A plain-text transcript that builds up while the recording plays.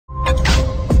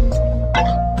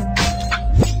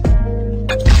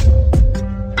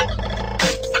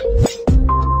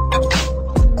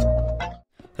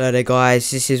Hello there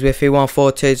guys, this is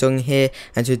Wiffy142 here,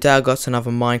 and today I got another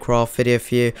Minecraft video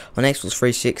for you on Xbox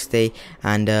 360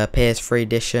 and PS3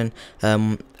 edition.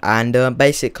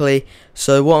 Basically,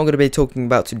 so what I'm going to be talking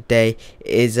about today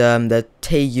is the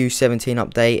TU17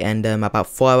 update and about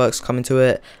fireworks coming to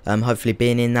it, hopefully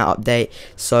being in that update.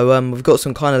 So we've got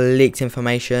some kind of leaked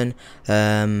information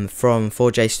from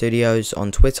 4J Studios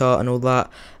on Twitter and all that.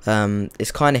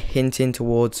 It's kind of hinting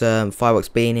towards fireworks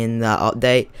being in that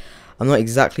update. I'm not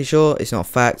exactly sure, it's not a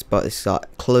fact, but it's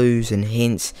like clues and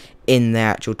hints in the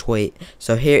actual tweet.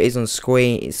 So here it is on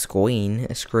screen,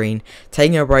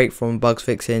 taking a break from bug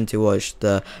fixing to watch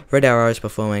the Red Arrows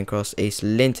performing across East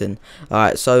Linton.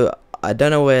 Alright, so I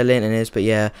don't know where Linton is, but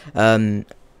yeah,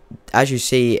 as you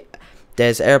see,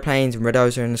 there's airplanes and red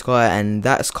arrows are in the sky, and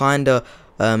that's kind of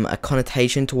a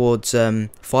connotation towards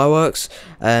fireworks,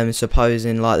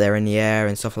 supposing like they're in the air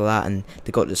and stuff like that, and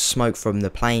they got the smoke from the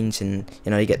planes, and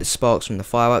you know, you get the sparks from the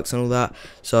fireworks and all that.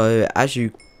 So as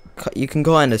you can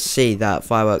kind of see that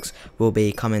fireworks will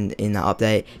be coming in that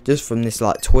update just from this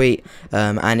like tweet,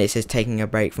 and it says taking a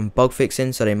break from bug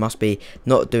fixing, so they must be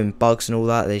not doing bugs and all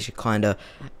that. They should kind of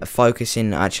focus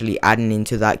in actually adding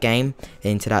into that game,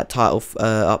 into that title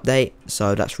update.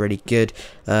 So that's really good.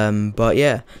 But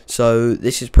yeah, so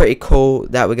this is pretty cool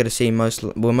that we're gonna see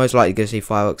we're most likely gonna see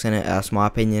fireworks in it. That's my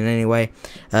opinion anyway.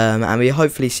 And we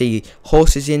hopefully see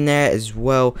horses in there as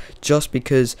well, just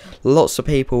because lots of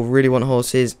people really want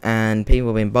horses and people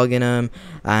have been bugging them.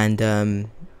 And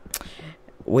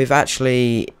we've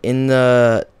actually, in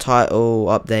the title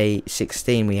update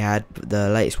 16, we had the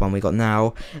latest one we got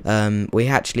now, we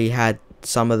actually had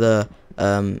some of the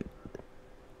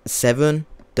 1.07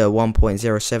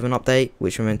 update,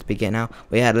 which we're meant to be getting now.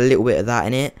 We had a little bit of that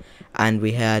in it, and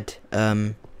we had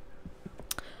the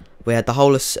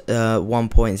whole of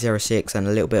 1.06 and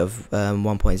a little bit of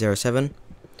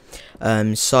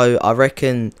 1.07. So I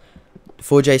reckon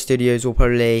 4J Studios will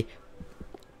probably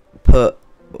put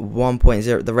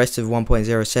 1.0, the rest of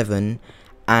 1.07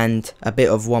 and a bit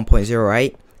of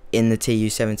 1.08 in the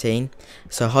TU17.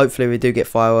 So hopefully we do get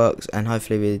fireworks, and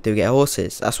hopefully we do get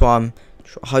horses. That's why I'm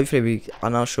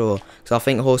not sure, because I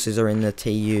think horses are in the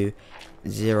TU08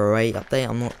 update.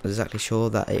 I'm not exactly sure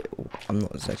but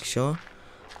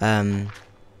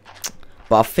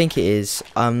I think it is.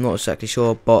 I'm not exactly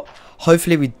sure, but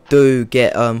hopefully we do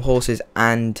get horses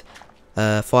and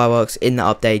fireworks in the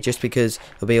update, just because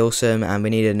it'll be awesome, and we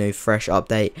need a new fresh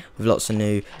update with lots of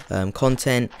new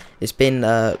content. It's been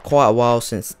quite a while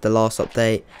since the last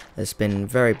update. There's been a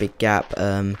very big gap,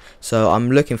 so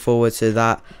I'm looking forward to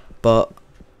that. But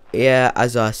yeah,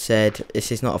 as I said,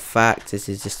 this is not a fact, this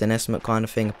is just an estimate kind of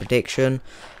thing, a prediction.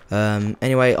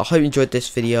 Anyway, I hope you enjoyed this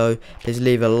video. Please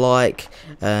leave a like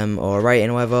or a rating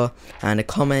or whatever, and a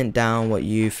comment down what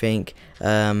you think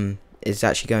is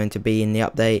actually going to be in the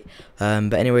update.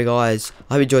 But anyway guys,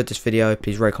 I hope you enjoyed this video.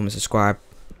 Please rate, comment, subscribe.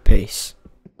 Peace.